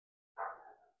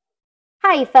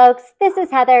Hi folks, this is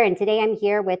Heather and today I'm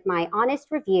here with my honest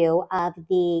review of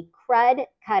the Krud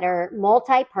Kutter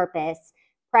multi-purpose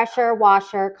pressure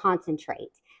washer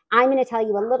concentrate. I'm going to tell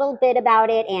you a little bit about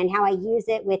it and how I use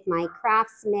it with my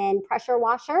Craftsman pressure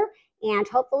washer, and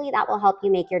hopefully that will help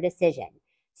you make your decision.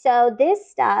 So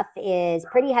this stuff is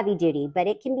pretty heavy duty, but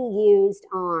it can be used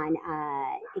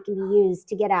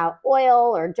to get out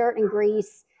oil or dirt and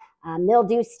grease,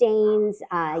 mildew stains.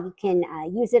 You can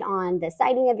use it on the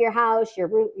siding of your house, your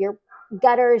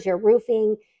gutters, your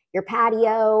roofing, your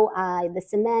patio, the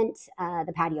cement,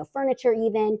 the patio furniture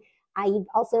even. I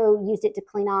also used it to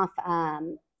clean off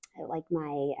like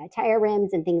my tire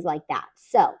rims and things like that.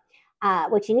 So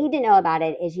what you need to know about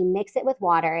it is you mix it with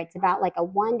water. It's about like a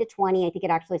 1 to 20. I think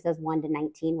it actually says 1 to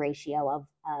 19 ratio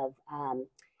of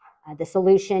the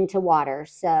solution to water.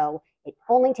 So it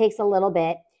only takes a little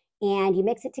bit, and you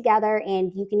mix it together,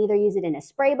 and you can either use it in a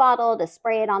spray bottle to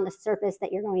spray it on the surface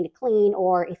that you're going to clean,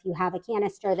 or if you have a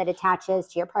canister that attaches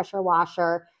to your pressure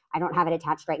washer. I don't have it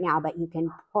attached right now, but you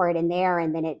can pour it in there,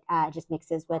 and then it just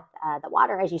mixes with the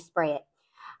water as you spray it.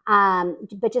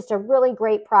 But just a really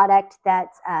great product that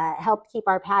helped keep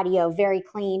our patio very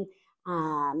clean.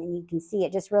 And you can see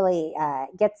it just really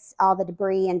gets all the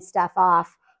debris and stuff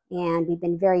off, and we've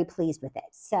been very pleased with it.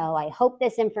 So I hope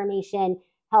this information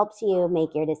helps you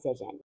make your decision.